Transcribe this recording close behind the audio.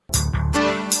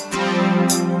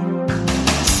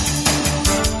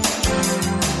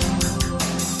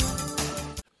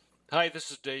Hi,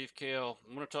 this is Dave Kale.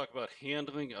 I'm going to talk about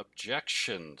handling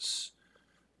objections.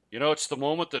 You know, it's the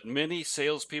moment that many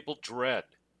salespeople dread.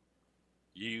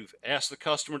 You've asked the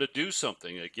customer to do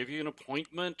something. They give you an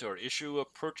appointment or issue a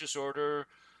purchase order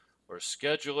or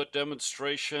schedule a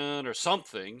demonstration or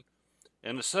something.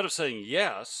 And instead of saying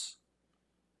yes,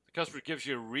 the customer gives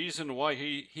you a reason why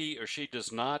he or she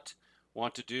does not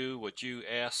want to do what you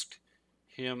asked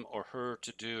him or her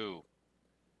to do.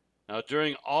 Now,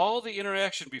 during all the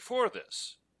interaction before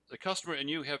this, the customer and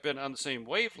you have been on the same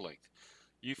wavelength.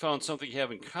 You found something you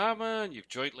have in common. You've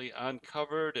jointly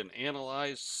uncovered and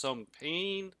analyzed some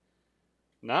pain.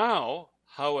 Now,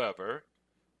 however,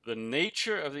 the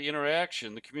nature of the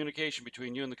interaction, the communication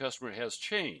between you and the customer has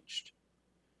changed.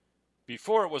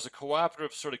 Before, it was a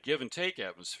cooperative sort of give and take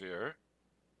atmosphere.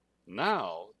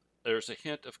 Now, there's a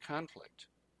hint of conflict.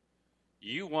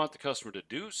 You want the customer to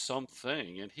do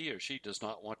something, and he or she does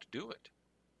not want to do it.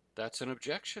 That's an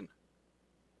objection.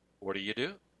 What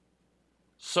do?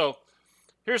 So,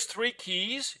 here's three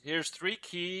keys. Here's three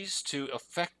keys to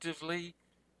effectively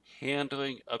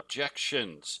handling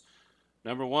objections.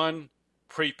 Number one,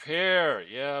 prepare.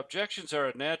 Yeah, objections are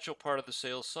a natural part of the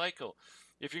sales cycle.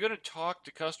 If you're going to talk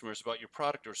to customers about your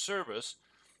product or service,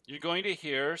 you're going to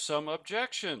hear some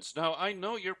objections. Now, I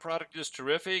know your product is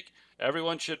terrific.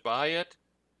 Everyone should buy it.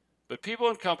 But people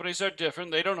and companies are different.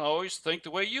 They don't always think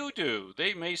the way you do.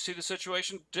 They may see the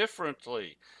situation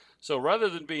differently. So rather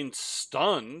than being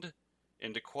stunned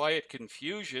into quiet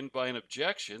confusion by an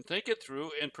objection, think it through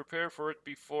and prepare for it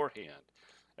beforehand.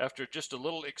 After just a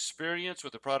little experience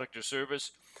with the product or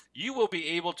service, you will be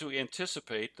able to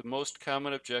anticipate the most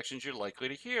common objections you're likely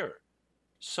to hear.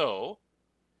 So,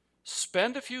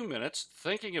 spend a few minutes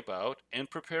thinking about and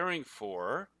preparing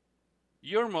for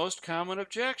your most common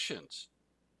objections.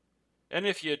 And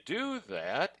if you do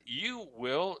that, you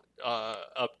will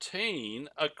obtain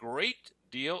a great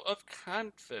deal of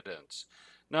confidence.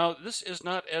 Now, this is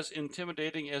not as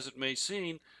intimidating as it may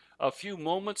seem. A few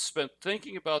moments spent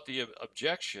thinking about the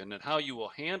objection and how you will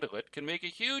handle it can make a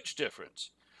huge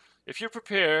difference. If you're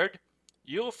prepared,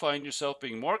 you'll find yourself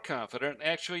being more confident and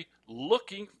actually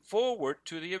looking forward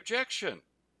to the objection.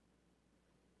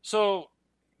 So,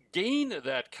 gain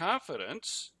that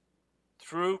confidence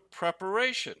through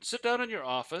preparation. Sit down in your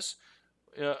office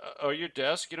or your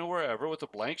desk, wherever, with a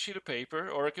blank sheet of paper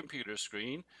or a computer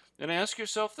screen, and ask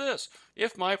yourself this: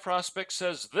 if my prospect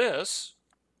says this,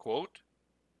 quote,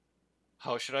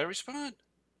 how should I respond?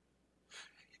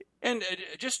 And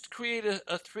just create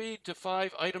a 3 to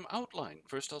 5 item outline.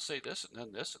 First I'll say this, and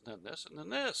then this, and then this, and then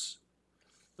this.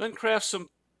 Then craft some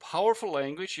powerful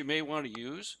language you may want to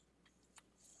use.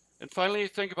 And finally,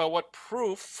 think about what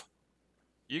proof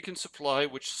you can supply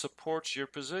which supports your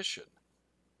position.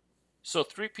 So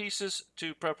 3 pieces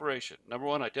to preparation. Number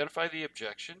 1, identify the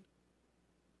objection.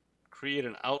 Create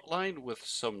an outline with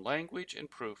some language and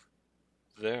proof.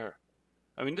 There.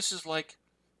 I mean, this is like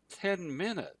 10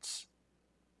 minutes.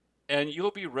 And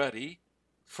you'll be ready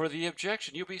for the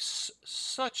objection. You'll be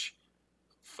so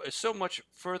much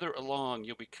further along.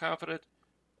 You'll be confident,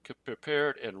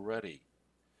 prepared, and ready.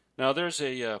 Now, there's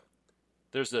a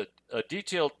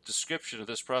detailed description of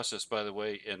this process, by the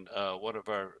way, in one of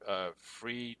our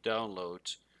free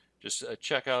downloads. Just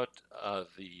check out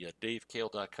the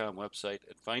davekale.com website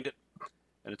and find it,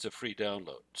 and it's a free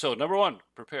download. So, number 1,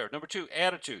 prepare. Number 2,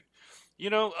 attitude.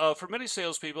 For many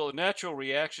salespeople, a natural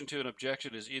reaction to an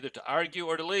objection is either to argue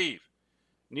or to leave.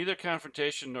 Neither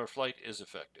confrontation nor flight is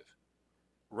effective.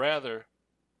 Rather,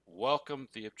 welcome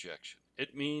the objection.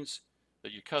 It means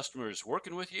that your customer is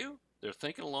working with you. They're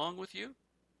thinking along with you.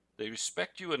 They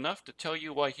respect you enough to tell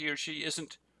you why he or she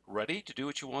isn't ready to do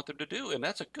what you want them to do, and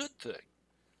that's a good thing.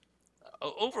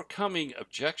 Overcoming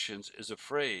objections is a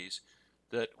phrase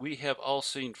that we have all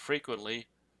seen frequently.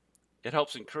 It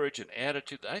helps encourage an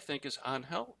attitude that I think is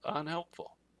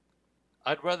unhelpful.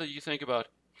 I'd rather you think about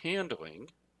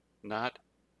handling, not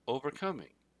overcoming.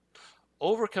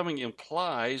 Overcoming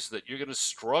implies that you're going to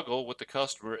struggle with the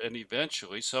customer and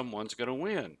eventually someone's going to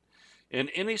win. In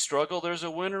any struggle, there's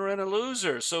a winner and a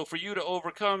loser. So for you to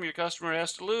overcome, your customer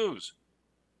has to lose.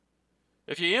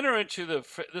 If you enter into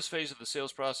this phase of the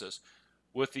sales process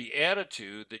with the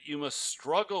attitude that you must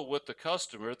struggle with the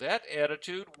customer, that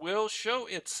attitude will show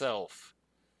itself.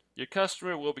 Your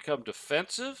customer will become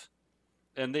defensive,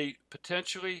 and they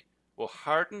potentially will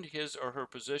harden his or her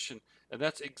position, and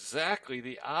that's exactly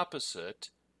the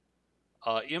opposite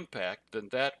impact than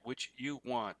that which you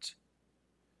want.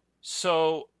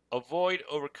 So avoid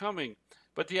overcoming.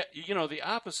 But the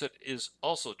opposite is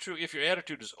also true. If your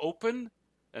attitude is open,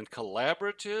 and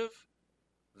collaborative,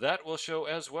 that will show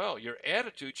as well. Your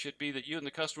attitude should be that you and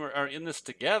the customer are in this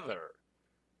together,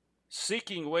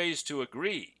 seeking ways to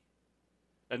agree,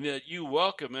 and that you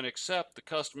welcome and accept the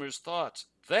customer's thoughts.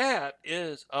 That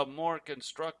is a more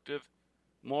constructive,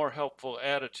 more helpful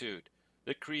attitude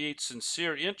that creates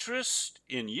sincere interest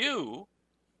in you,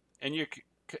 and your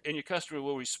customer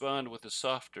will respond with a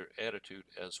softer attitude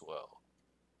as well.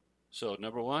 So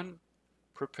number one,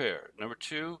 prepare. Number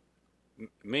two,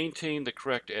 maintain the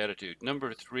correct attitude.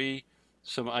 Number three,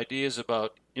 some ideas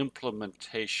about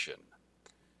implementation.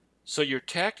 So your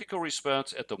tactical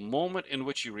response at the moment in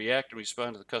which you react and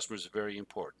respond to the customer is very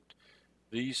important.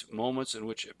 These moments in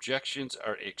which objections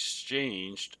are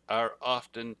exchanged are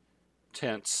often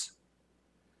tense.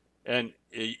 And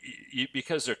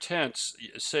because they're tense,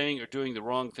 saying or doing the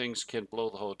wrong things can blow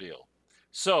the whole deal.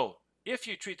 So if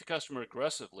you treat the customer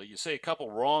aggressively, you say a couple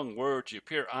wrong words, you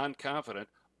appear unconfident,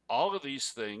 all of these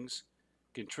things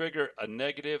can trigger a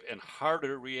negative and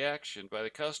harder reaction by the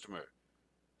customer.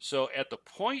 So at the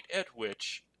point at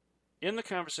which, in the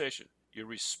conversation, you're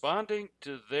responding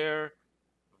to their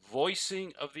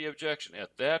voicing of the objection,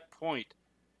 at that point,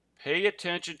 pay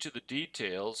attention to the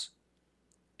details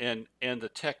and the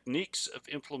techniques of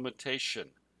implementation.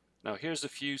 Now, here's a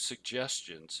few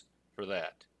suggestions for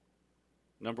that.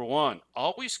 Number one,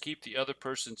 always keep the other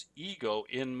person's ego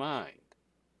in mind.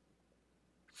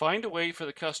 Find a way for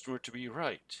the customer to be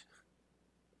right.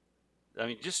 I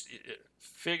mean, just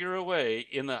figure a way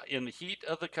in the heat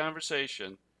of the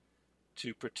conversation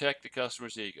to protect the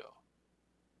customer's ego.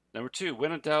 Number two,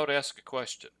 when in doubt, ask a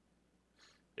question.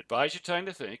 It buys you time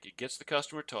to think, it gets the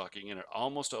customer talking, and it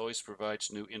almost always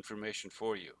provides new information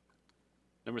for you.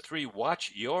 Number three,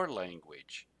 watch your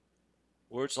language.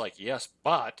 Words like yes,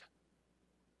 but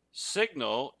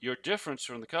signal your difference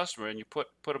from the customer, and you put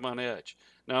them on edge.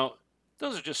 Now,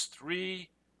 those are just three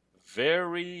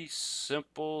very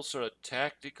simple sort of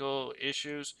tactical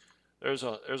issues. There's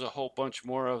a whole bunch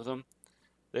more of them.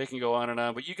 They can go on and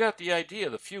on, but you got the idea.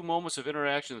 The few moments of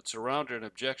interaction that surround an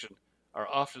objection are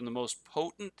often the most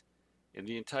potent in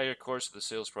the entire course of the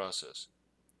sales process.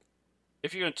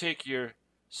 If you're going to take your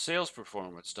sales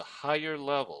performance to higher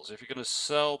levels, if you're going to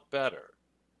sell better,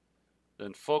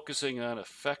 then focusing on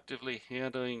effectively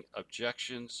handling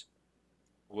objections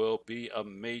will be a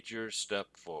major step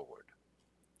forward.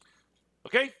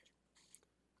 Okay,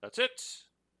 that's it.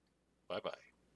 Bye-bye.